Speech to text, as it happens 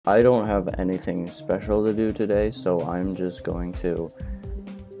I don't have anything special to do today, so I'm just going to...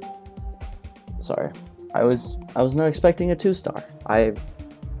 Sorry. I was not expecting a 2-star. I've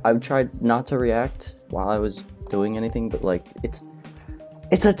tried not to react while I was doing anything, but like it's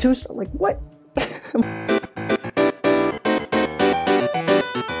a 2-star. Like what?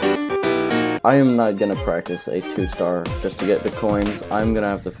 I am not gonna practice a 2-star just to get the coins. I'm gonna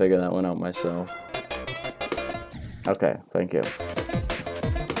have to figure that one out myself. Okay, thank you.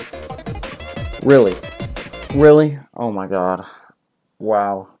 Really? Really? Oh my god.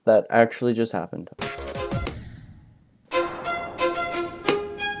 Wow, that actually just happened.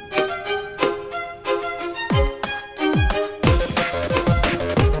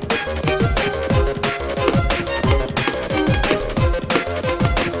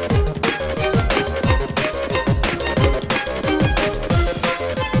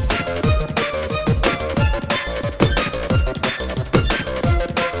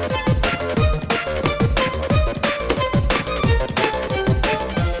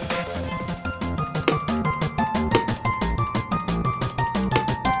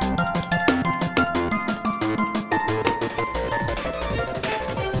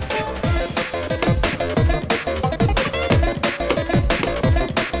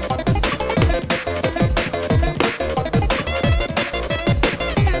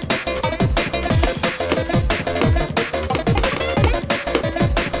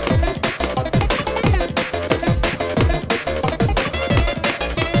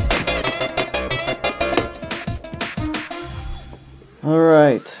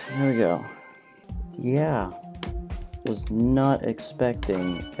 Alright, here we go. Yeah, was not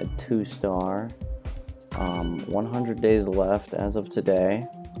expecting a 2-star. 100 days left as of today.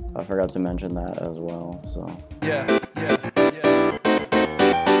 I forgot to mention that as well, so. Yeah.